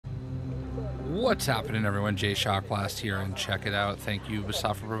What's happening, everyone? JayShockblast here, and check it out. Thank you,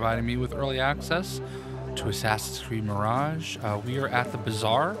 Ubisoft, for providing me with early access to Assassin's Creed Mirage. We are at the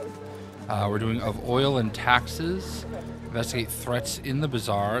bazaar. We're doing of oil and taxes. Investigate threats in the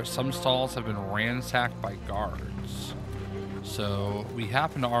bazaar. Some stalls have been ransacked by guards. So we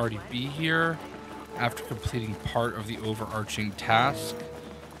happen to already be here after completing part of the overarching task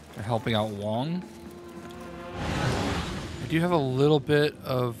and helping out Wong. I do have a little bit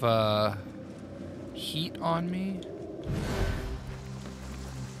of heat on me.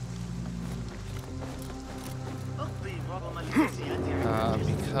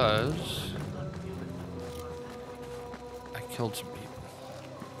 Because I killed some people.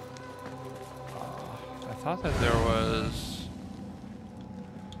 I thought that there was...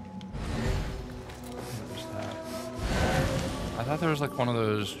 What was that? I thought there was like one of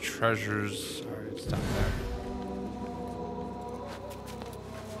those treasures. Alright, it's down there.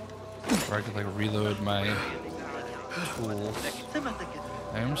 Where I could like reload my tools.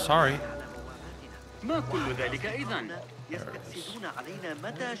 I am sorry. ما كل ذلك إذن يستفسدون علينا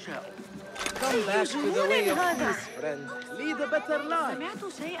متى شاءوا. Come back to the way of peace, friend. Lead a better life.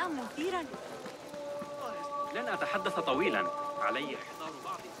 سمعت شيئا مثيرا. لن أتحدث طويلا. علي إحضار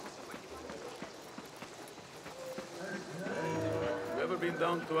بعض. You ever been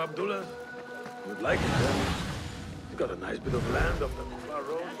down to Abdullah? You'd like it there. You got a nice bit of land off the Kufar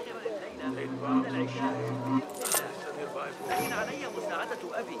Road.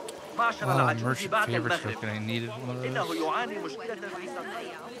 Merchant favorite token. I needed one of those.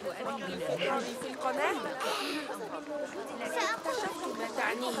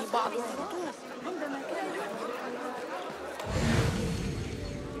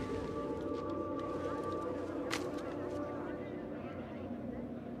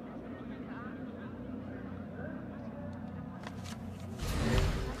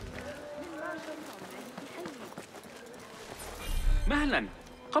 مهلا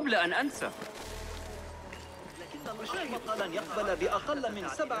قبل أن أنسى. لكن المشايخ لن يقبل بأقل من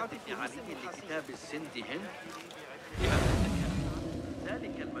 7 عليه لكتاب السند هند.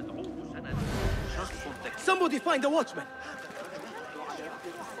 ذلك المدعو سند شخص. Somebody find the watchman.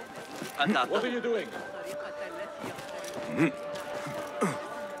 What are you doing?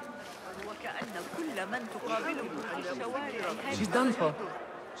 وكأن كل من تقابله في الشوارع. She's done for.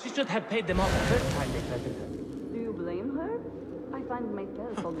 She should have paid them off the first time they threatened her. Do you blame her? I find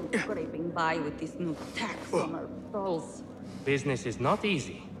myself only scraping by with this new tax on our stalls. Business is not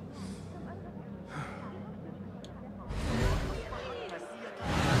easy.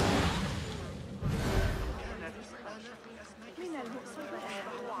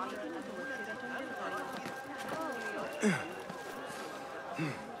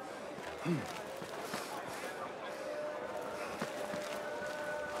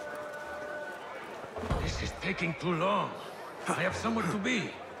 This is taking too long. I have somewhere to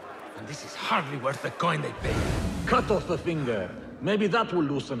be. And this is hardly worth the coin they pay. Cut off a finger. Maybe that will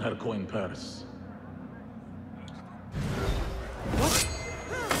loosen her coin purse. What?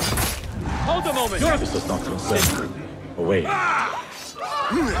 Hold a moment! This does not concern me. Away.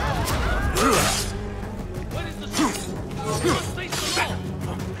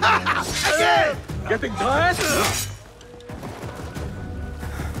 Getting tired?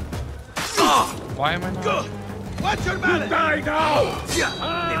 Why am I not? What's your matter? Die now! The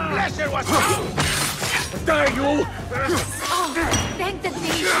pleasure was die, you! Oh, thank the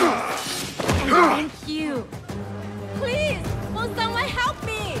nation. And thank you. Please, will someone help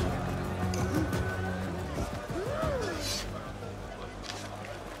me?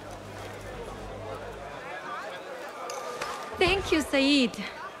 Thank you, Saeed.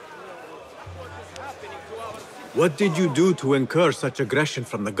 What did you do to incur such aggression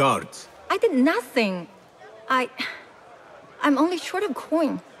from the guards? I did nothing. I'm only short of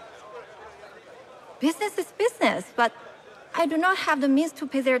coin. Business is business, but I do not have the means to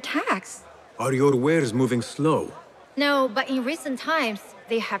pay their tax. Are your wares moving slow? No, but in recent times,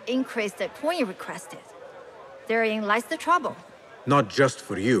 they have increased the coin requested. Therein lies the trouble. Not just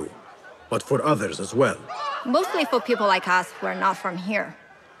for you, but for others as well. Mostly for people like us who are not from here,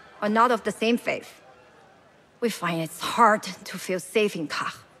 or not of the same faith. We find it's hard to feel safe in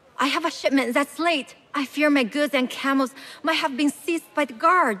Kach. I have a shipment that's late. I fear my goods and camels might have been seized by the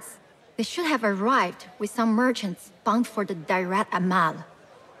guards. They should have arrived with some merchants bound for the Direct Amal.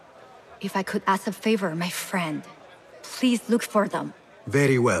 If I could ask a favor, my friend, please look for them.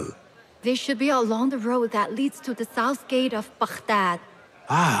 Very well. They should be along the road that leads to the south gate of Baghdad.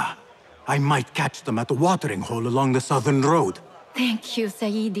 Ah, I might catch them at the watering hole along the southern road. Thank you,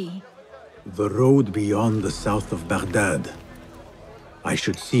 Saidi. The road beyond the south of Baghdad. I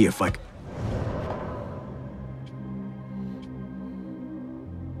should see if I...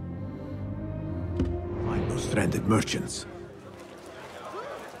 stranded merchants.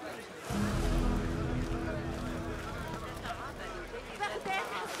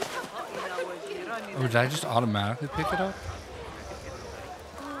 Oh, did I just automatically pick it up?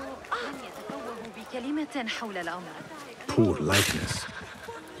 Poor likeness.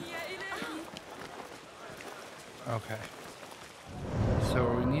 Okay.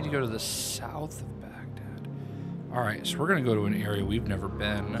 So we need to go to the south of Baghdad. Alright, so we're going to go to an area we've never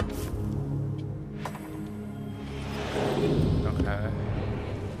been. Okay.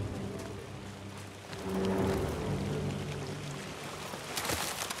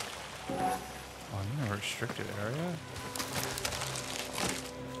 Oh, I'm in a restricted area?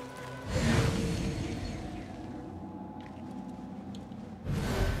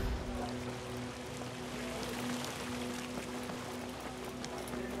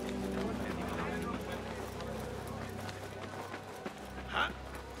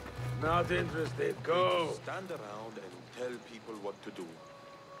 Not interested. Go. Stand around and tell people what to do.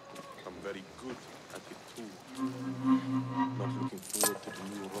 I'm very good at it too. Not looking forward to the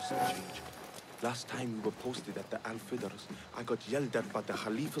new roster change. Last time we were posted at the Al-Fidrs, I got yelled at by the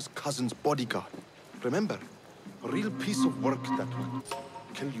Khalifa's cousin's bodyguard. Remember? A real piece of work that would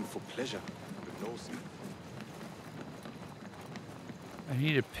kill you for pleasure. With no sin. I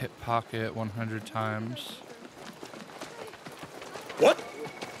need to pickpocket 100 times. What?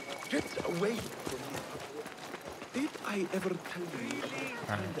 Get away from me. Did I ever tell you?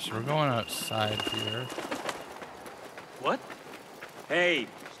 Alright, so we're going outside here. What? Hey,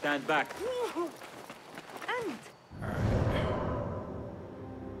 stand back.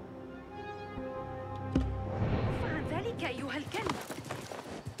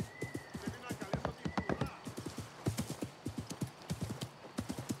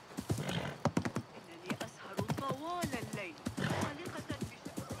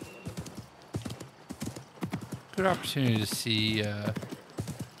 Good opportunity to see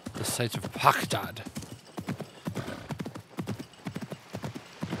the sights of Baghdad.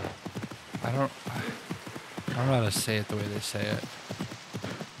 I don't know how to say it the way they say it.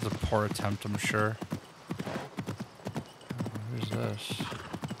 It's a poor attempt, I'm sure. Who's this?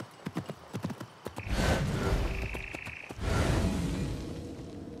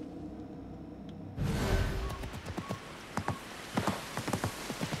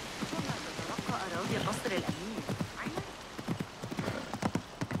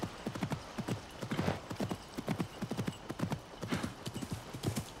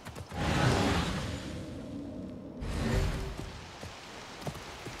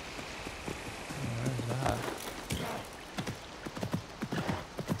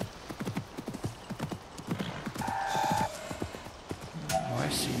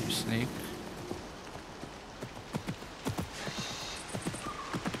 Snake.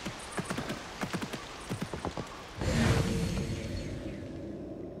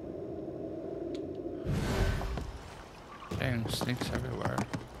 Dang, snakes everywhere.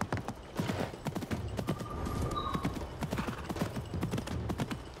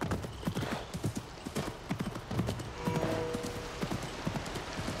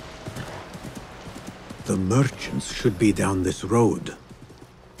 The merchants should be down this road.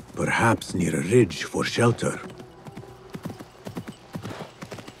 Perhaps near a ridge for shelter.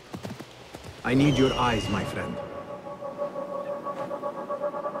 I need your eyes, my friend.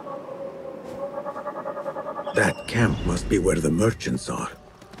 That camp must be where the merchants are.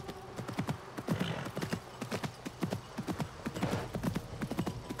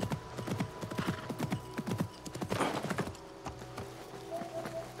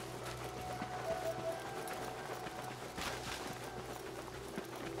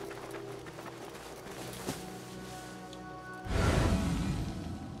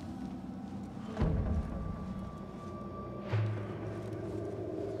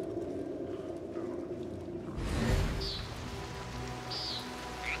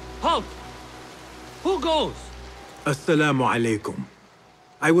 Halt! Who goes? Assalamu alaikum.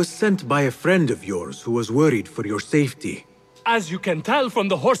 I was sent by a friend of yours who was worried for your safety. As you can tell from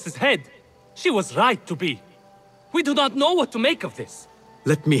the horse's head, she was right to be. We do not know what to make of this.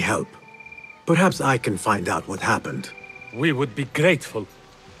 Let me help. Perhaps I can find out what happened. We would be grateful.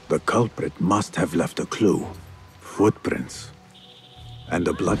 The culprit must have left a clue. Footprints. And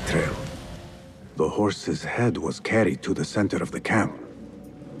a blood trail. The horse's head was carried to the center of the camp.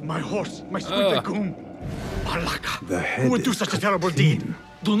 My horse, my sweet legume. Barlaka. The head Who would do such a terrible deed?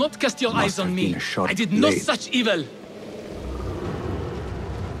 Do not cast your eyes on me. I did no such evil.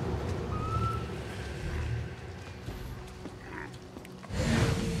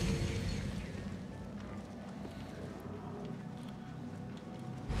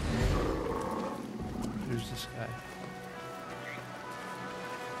 Who's the this guy.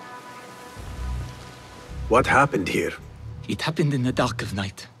 What happened here? It happened in the dark of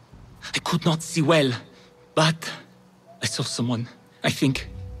night. I could not see well, but I saw someone, I think.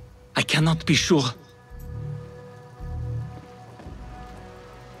 I cannot be sure.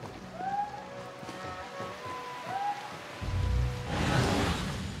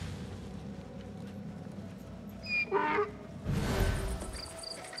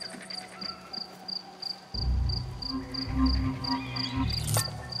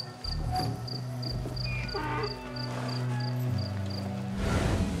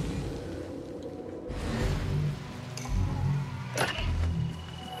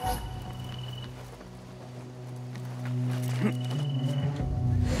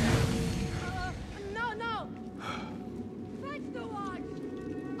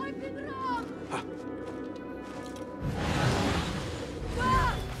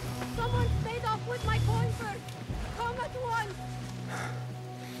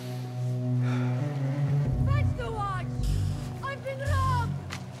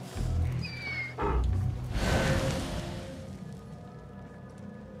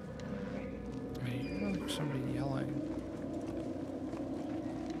 Somebody yelling.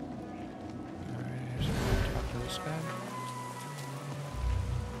 Alright, so talk to this guy.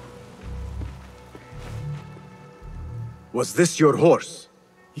 Was this your horse?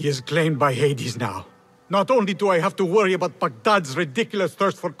 He is claimed by Hades now. Not only do I have to worry about Baghdad's ridiculous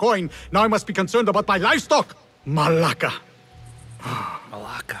thirst for coin, now I must be concerned about my livestock! Malaka.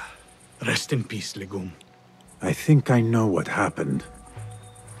 Malaka. Rest in peace, Legume. I think I know what happened.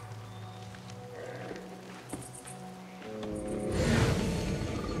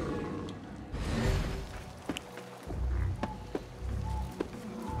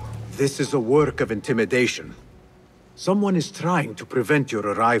 This is a work of intimidation. Someone is trying to prevent your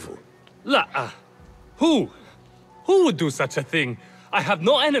arrival. Who? Who would do such a thing? I have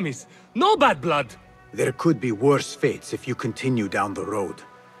no enemies, no bad blood. There could be worse fates if you continue down the road.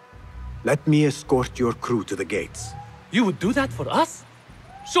 Let me escort your crew to the gates. You would do that for us?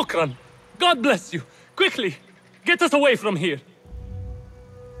 Shukran. God bless you. Quickly, get us away from here.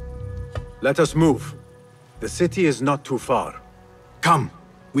 Let us move. The city is not too far. Come.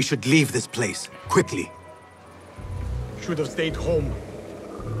 We should leave this place, quickly. Should have stayed home.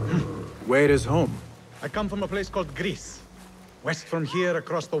 Where is home? I come from a place called Greece. West from here,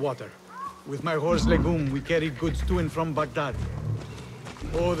 across the water. With my horse Legume, we carried goods to and from Baghdad.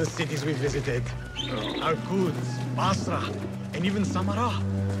 Oh, the cities we visited. Al-Ghul, Basra, and even Samarra.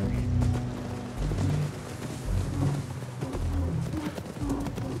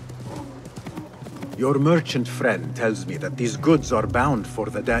 Your merchant friend tells me that these goods are bound for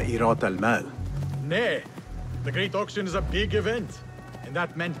the Da'irat al-Mal. Nay, the Great Auction is a big event, and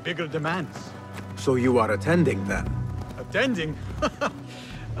that meant bigger demands. So you are attending then? Attending?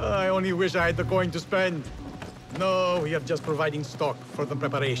 I only wish I had the coin to spend. No, we are just providing stock for the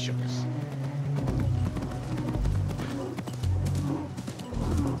preparations.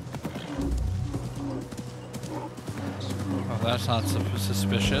 Oh, that's not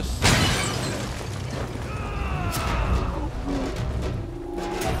suspicious.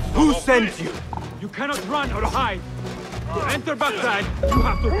 Who sent you? You cannot run or hide. To enter Baghdad, you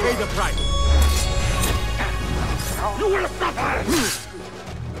have to pay the price. You will suffer!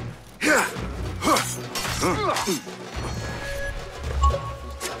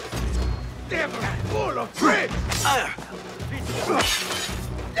 Damn, full of tricks!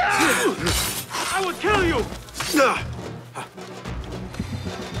 I will kill you!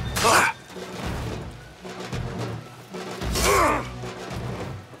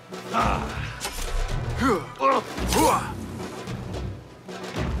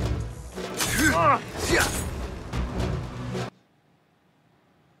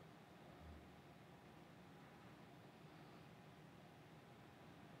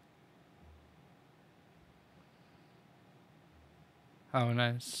 Oh,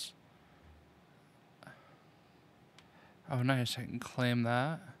 nice. Oh, nice. I can claim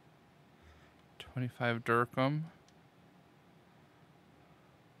that. 25 dirham.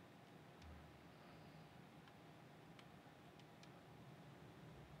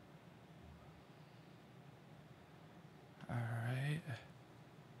 All right.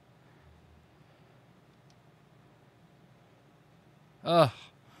 Ugh.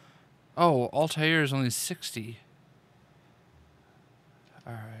 Oh, Altair is only 60.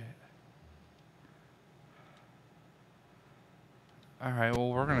 All right. All right, well,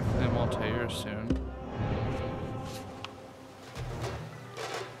 we're going to claim Altair soon.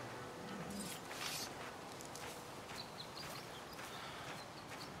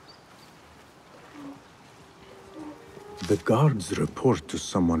 The guards report to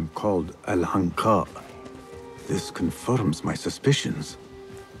someone called al-ghul. This confirms my suspicions.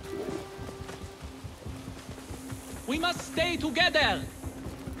 We must stay together!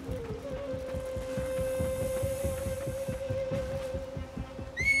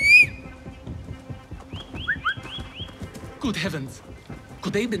 Good heavens!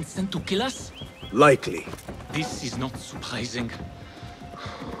 Could they have been sent to kill us? Likely. This is not surprising.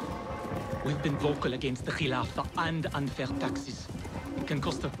 We've been vocal against the Khilafah and unfair taxes. It can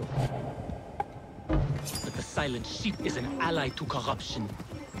cost us. But the Silent Sheep is an ally to corruption.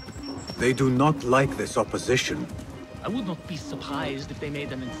 They do not like this opposition. I would not be surprised if they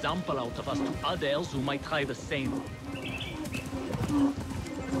made an example out of us to others who might try the same.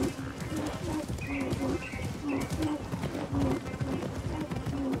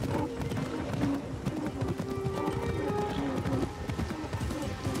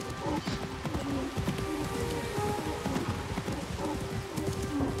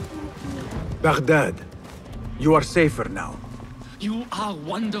 Baghdad, you are safer now. You are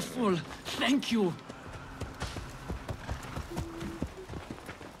wonderful. Thank you.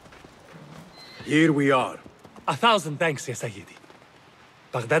 Here we are. 1,000 thanks, Ya Sayyidi.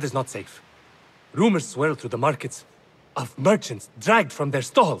 Baghdad is not safe. Rumors swirl through the markets of merchants dragged from their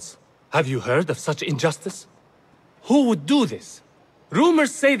stalls. Have you heard of such injustice? Who would do this?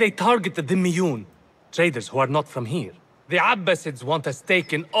 Rumors say they target the Dhimmiyun, traders who are not from here. The Abbasids want a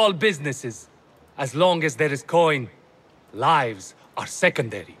stake in all businesses. As long as there is coin, lives are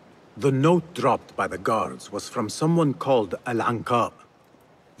secondary. The note dropped by the guards was from someone called al-ghul.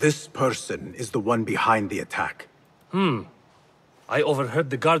 This person is the one behind the attack. I overheard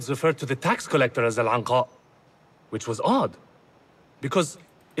the guards refer to the tax collector as al-ghul, which was odd. Because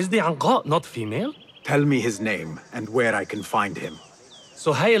is the al-ghul not female? Tell me his name and where I can find him.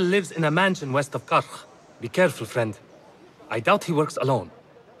 Suhail lives in a mansion west of Karkh. Be careful, friend. I doubt he works alone.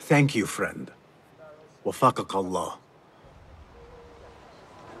 Thank you, friend. Wafaqak Allah.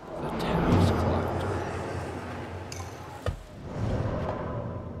 The tax collector.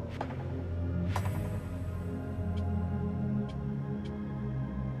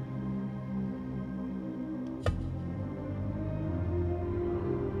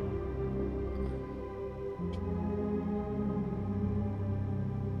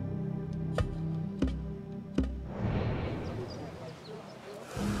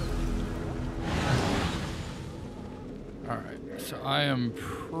 So I am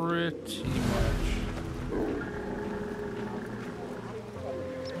pretty much...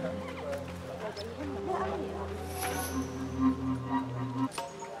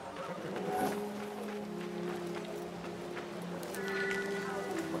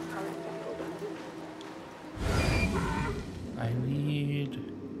 I need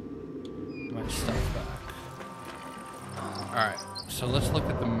my stuff back. Alright, so let's look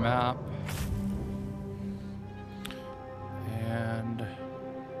at the map. And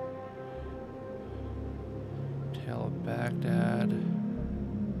Tale of Baghdad.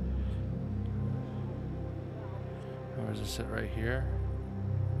 Where does it sit? Right here?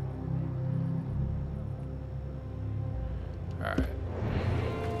 Alright.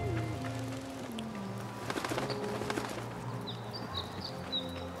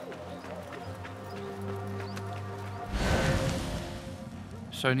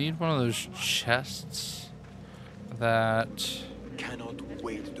 So I need one of those chests that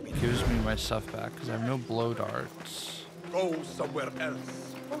gives me my stuff back, because I have no blow darts. Go somewhere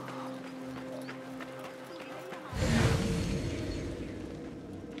else.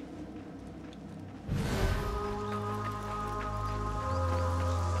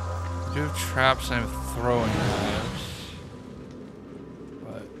 I do have traps and I have throwing knives.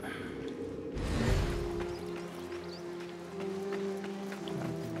 But nice.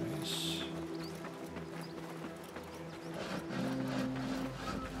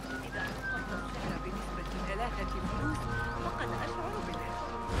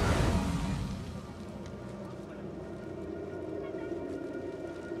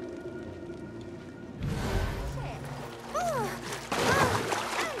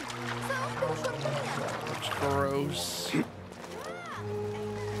 Gross.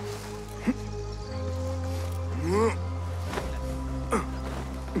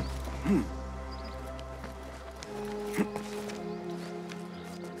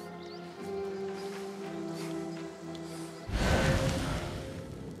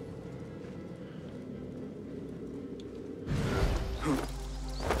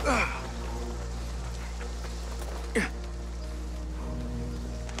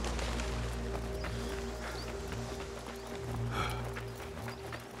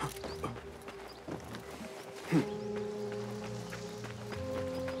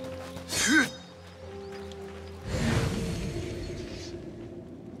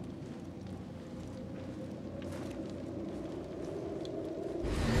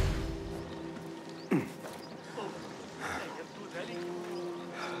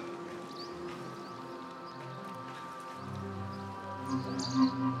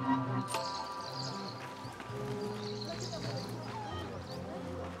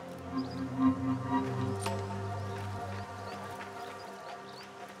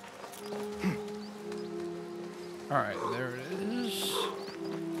 Alright, there it is.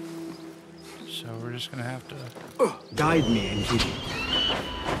 So we're just gonna have to... Guide me, Enkidu.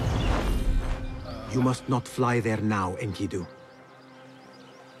 You must not fly there now, Enkidu.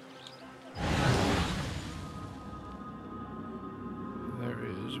 There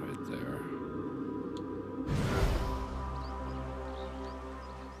it is, right there.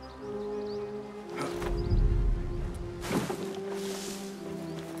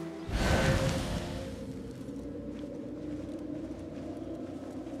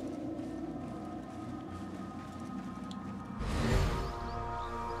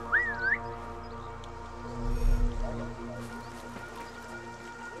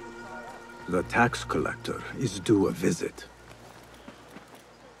 The tax collector is due a visit.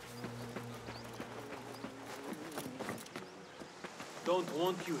 Don't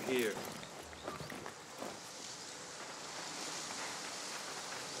want you here.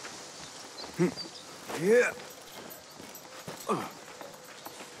 Yeah.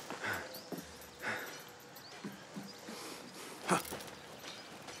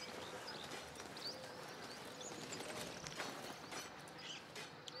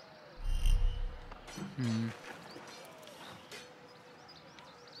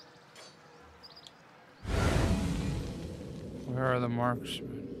 Where are the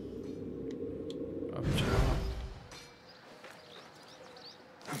marksmen? Up top.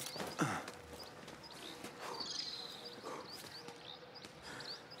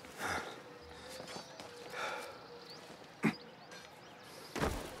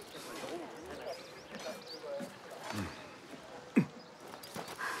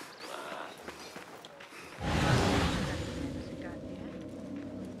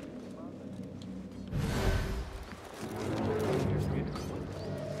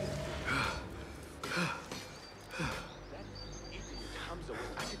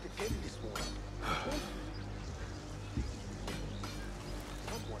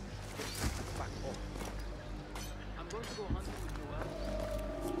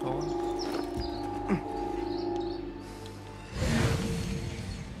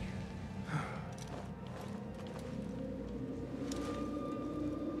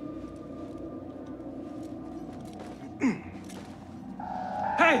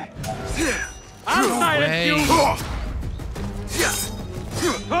 Outside of you!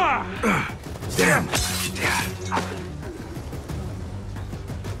 Damn!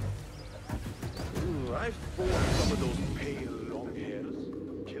 I fought some of those pale long hairs.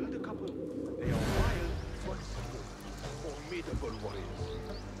 Killed a couple. They are wild, but formidable warriors.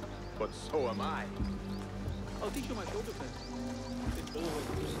 But so am I. I'll teach you my shoulder defense. It's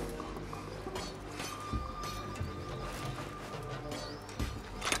always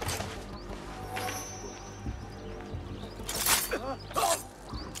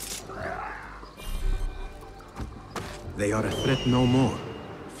They are a threat no more.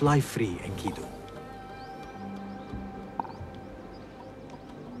 Fly free, Enkidu.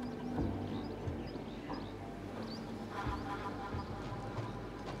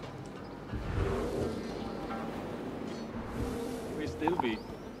 may still be.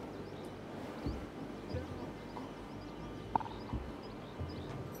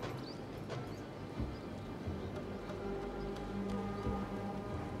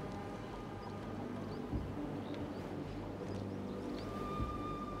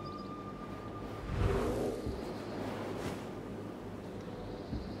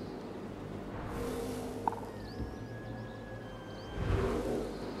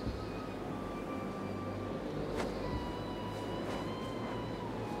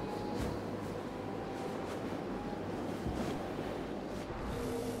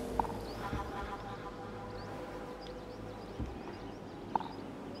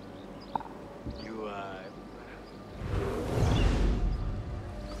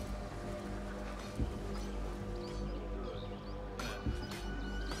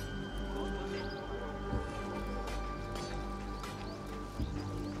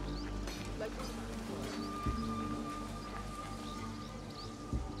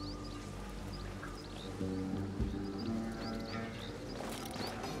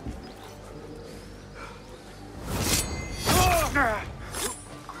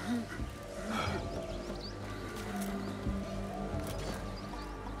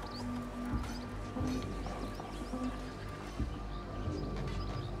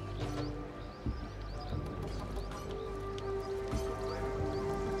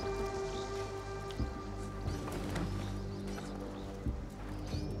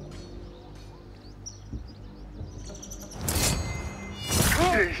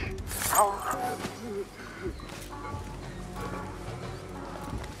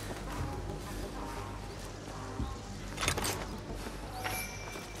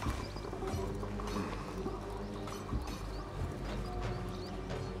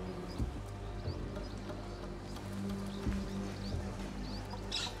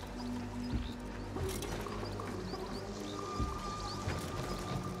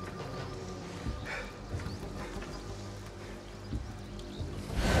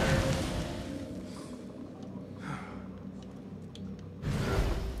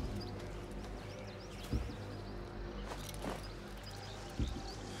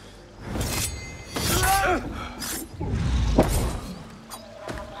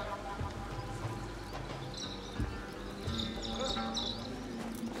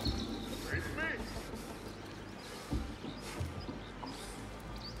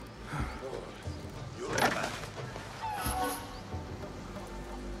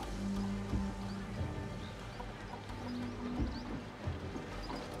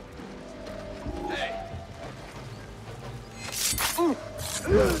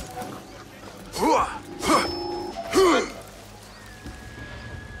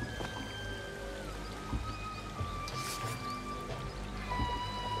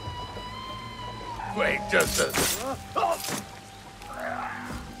 Wait just a...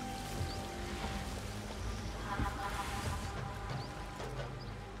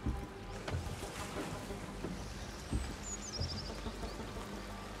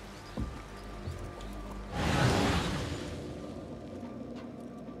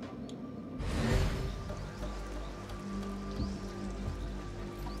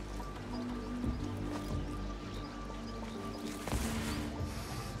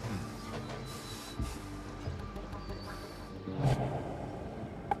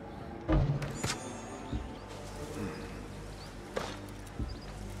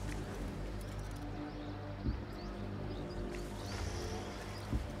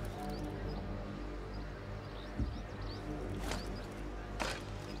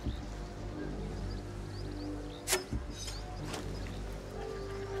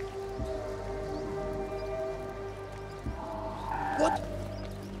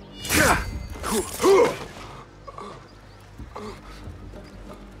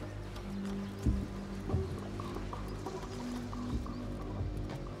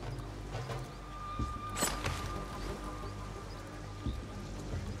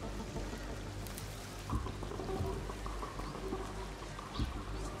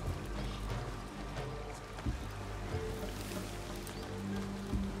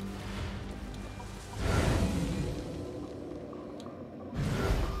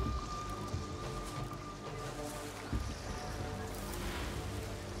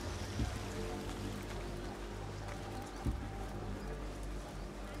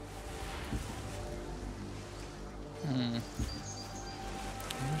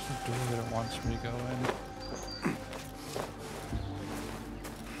 Where's the door that it wants me to go in?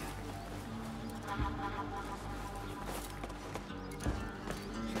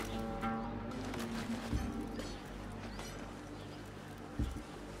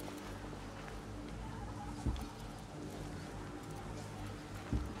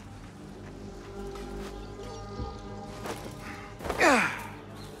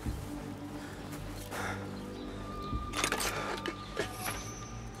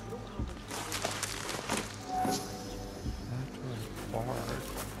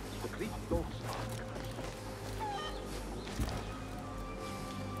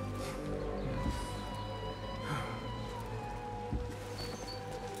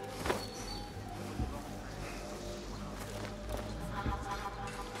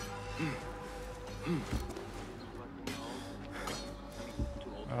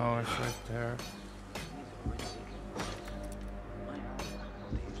 Oh, it's right there.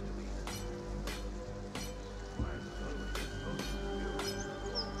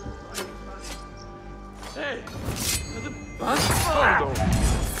 Hey! The bastard!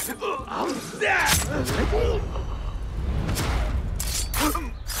 How's that? Well,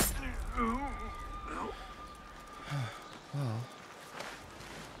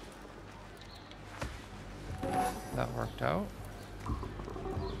 that worked out.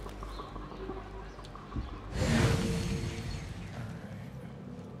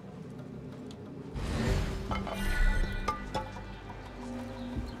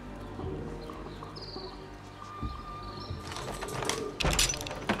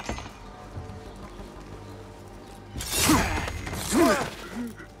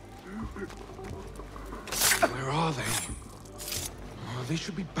 Where are they? Oh, they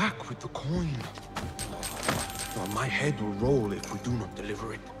should be back with the coin. Well, my head will roll if we do not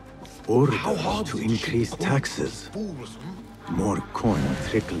deliver it. Orders How hard to is this increase shit? taxes. Fools, More coin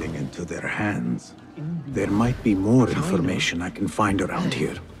trickling into their hands. There might be more information I can find around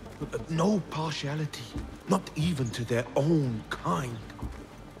here. No partiality, not even to their own kind.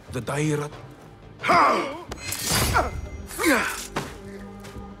 The Daira.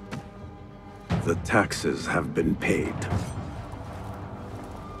 The taxes have been paid.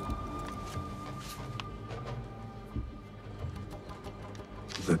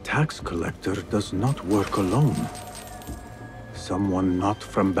 The tax collector does not work alone. Someone not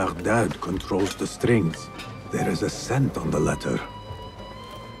from Baghdad controls the strings. There is a scent on the letter.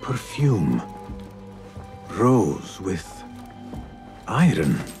 Perfume. Rose with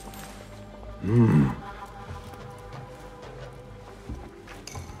iron.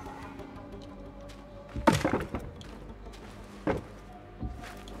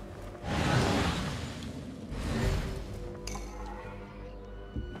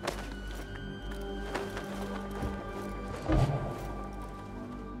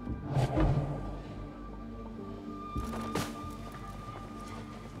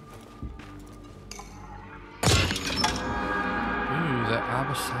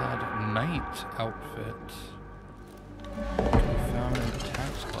 Knight outfit. We found in the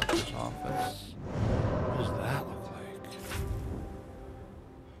tax collector's office. What does that look like?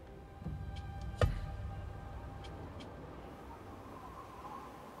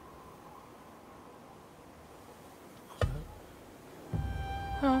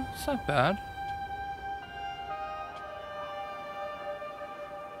 Huh, it's not bad.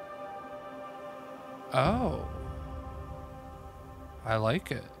 Oh. I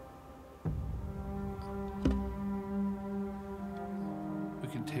like it. We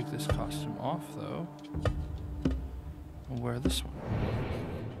can take this costume off though. We'll wear this one.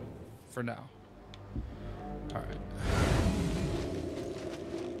 For now. Alright.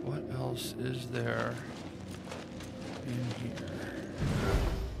 What else is there in here?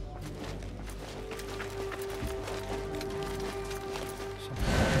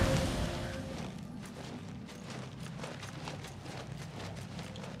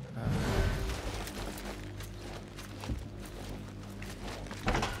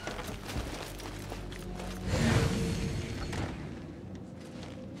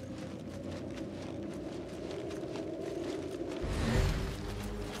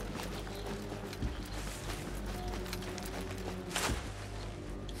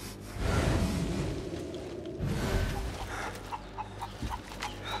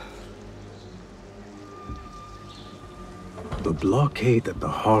 The blockade at the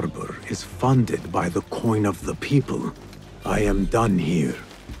harbor is funded by the coin of the people. I am done here.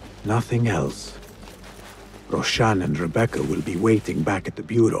 Nothing else. Roshan and Rebecca will be waiting back at the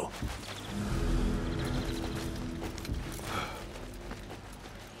bureau.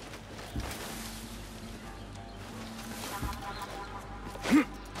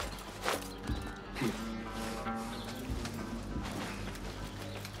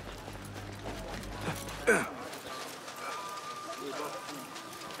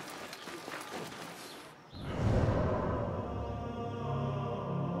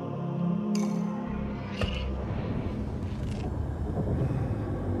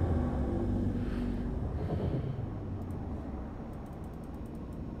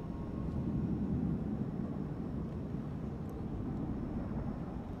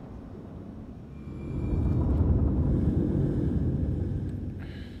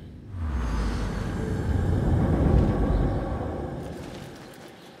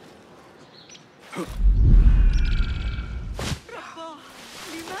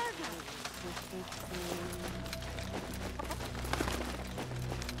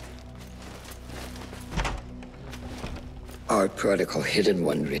 Our prodigal hidden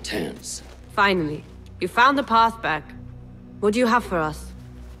one returns. Finally. You found the path back. What do you have for us?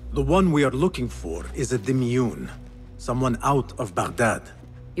 The one we are looking for is a Dimyun. Someone out of Baghdad.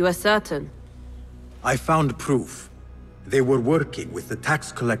 You are certain? I found proof. They were working with the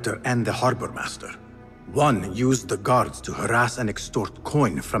tax collector and the harbor master. One used the guards to harass and extort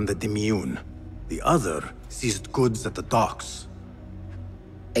coin from the Dimyun. The other seized goods at the docks.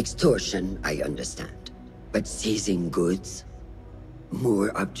 Extortion, I understand. But seizing goods?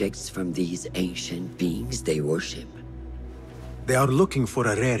 More objects from these ancient beings they worship? They are looking for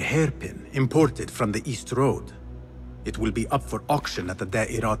a rare hairpin imported from the East Road. It will be up for auction at the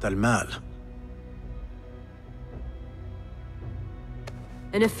Da'irat al-Mal.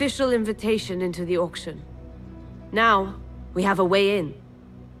 An official invitation into the auction. Now, we have a way in.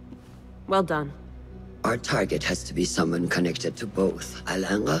 Well done. Our target has to be someone connected to both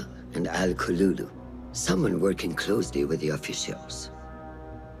al-Ghul and al-Kululu. Someone working closely with the officials.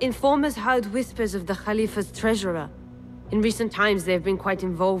 Informers heard whispers of the Khalifa's treasurer. In recent times, they have been quite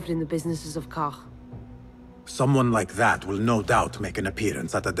involved in the businesses of Kar. Someone like that will no doubt make an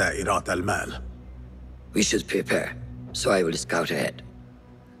appearance at the Da'irat al-Mal. We should prepare, so I will scout ahead.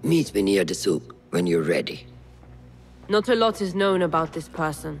 Meet me near the souk when you're ready. Not a lot is known about this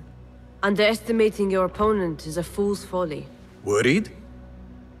person. Underestimating your opponent is a fool's folly. Worried?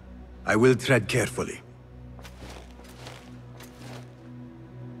 I will tread carefully.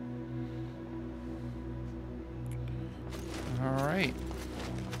 All right.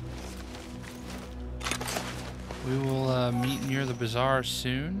 We will meet near the bazaar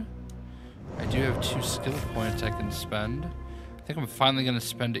soon. I do have 2 skill points I can spend. I think I'm finally going to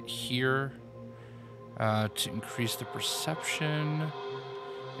spend it here to increase the perception.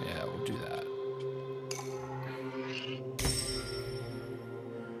 Yeah, we'll do that.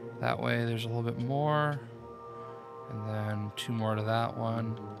 That way there's a little bit more. And then 2 more to that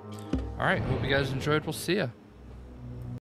one. All right, hope you guys enjoyed. We'll see ya.